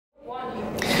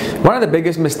One of the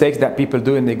biggest mistakes that people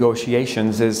do in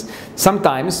negotiations is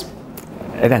sometimes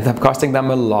it ends up costing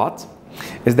them a lot,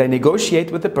 is they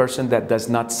negotiate with the person that does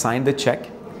not sign the check,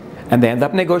 and they end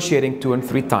up negotiating 2 and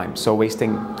 3 times. So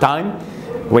wasting time,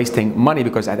 wasting money,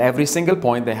 because at every single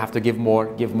point they have to give more,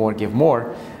 give more, give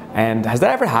more. And has that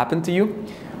ever happened to you?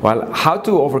 Well, how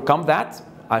to overcome that,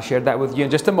 I'll share that with you in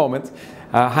just a moment.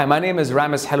 Hi, my name is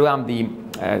Ramez Helou. I'm the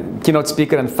keynote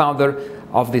speaker and founder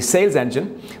of the Sales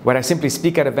Engine, where I simply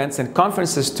speak at events and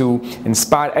conferences to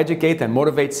inspire, educate, and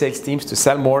motivate sales teams to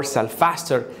sell more, sell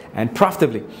faster, and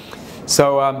profitably.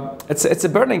 So it's a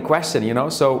burning question, you know.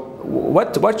 So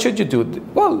what should you do?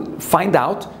 Well, find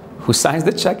out who signs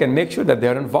the check and make sure that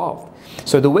they're involved.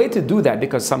 So the way to do that,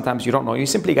 because sometimes you don't know, you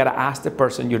simply got to ask the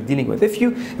person you're dealing with.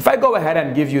 If I go ahead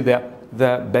and give you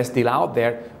the best deal out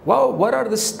there, well, what are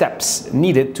the steps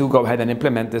needed to go ahead and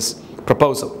implement this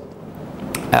proposal?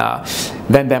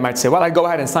 Then they might say, well, I go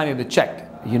ahead and sign you the check.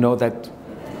 You know that,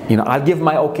 I'll give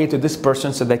my okay to this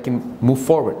person so they can move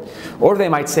forward. Or they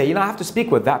might say, I have to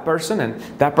speak with that person, and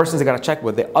that person's got to check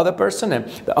with the other person, and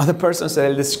the other person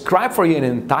said, describe for you an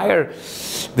entire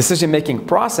decision-making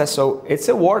process. So it's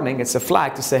a warning, it's a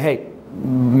flag to say, hey,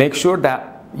 make sure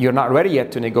that you're not ready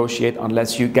yet to negotiate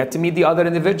unless you get to meet the other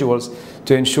individuals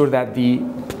to ensure that the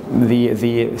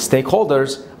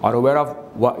stakeholders are aware of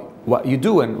what you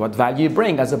do and what value you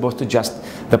bring, as opposed to just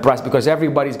the price, because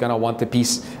everybody's going to want a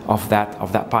piece of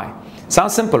that pie.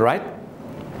 Sounds simple, right?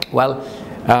 Well,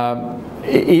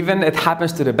 even it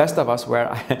happens to the best of us,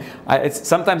 where it's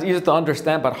sometimes easy to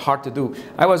understand but hard to do.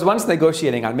 I was once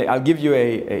negotiating. I'll give you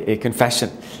a confession.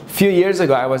 A few years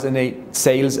ago, I was in a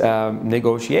sales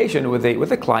negotiation with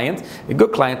a client, a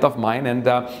good client of mine, and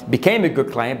became a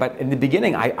good client. But in the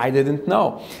beginning, I didn't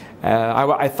know.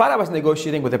 I thought I was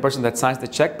negotiating with the person that signs the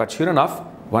check, but sure enough,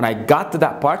 when I got to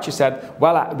that part, she said,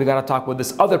 well, we got to talk with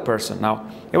this other person. Now,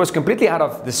 it was completely out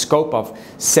of the scope of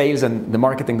sales and the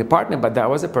marketing department, but that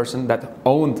was a person that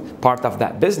owned part of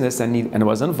that business and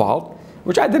was involved,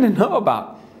 which I didn't know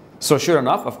about. So sure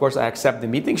enough, of course, I accepted the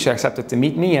meeting. She accepted to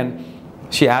meet me, and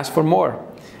she asked for more.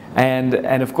 And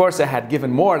of course, I had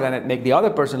given more than it make the other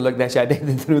person look that they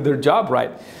didn't do their job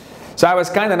right. So I was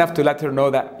kind enough to let her know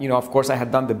that, of course, I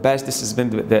had done the best. This has been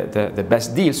the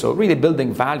best deal. So really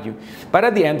building value. But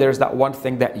at the end, there's that one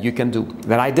thing that you can do,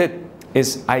 that I did,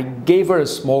 is I gave her a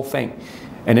small thing.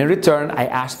 And in return, I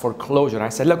asked for closure. I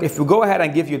said, look, if we go ahead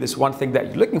and give you this one thing that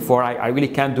you're looking for, I really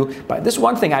can't do. But this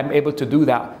one thing, I'm able to do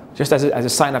that just as a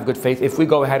sign of good faith, if we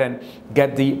go ahead and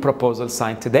get the proposal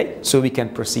signed today so we can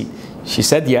proceed. She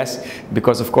said yes,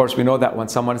 because of course we know that when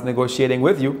someone is negotiating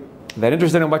with you, they're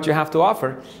interested in what you have to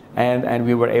offer, and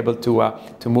we were able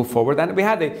to move forward, and we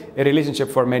had a relationship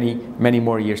for many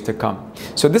more years to come.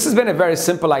 So this has been a very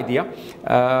simple idea,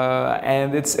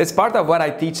 and it's part of what I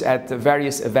teach at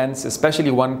various events,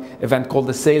 especially one event called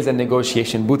the Sales and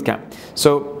Negotiation Bootcamp.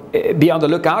 So be on the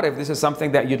lookout if this is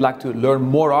something that you'd like to learn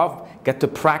more of, get to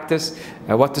practice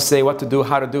what to say, what to do,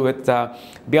 how to do it.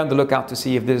 Be on the lookout to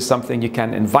see if this is something you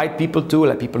can invite people to,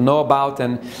 let people know about,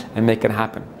 and make it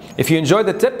happen. If you enjoyed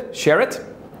the tip, share it.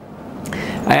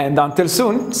 And until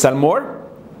soon, sell more,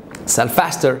 sell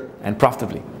faster, and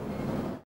profitably.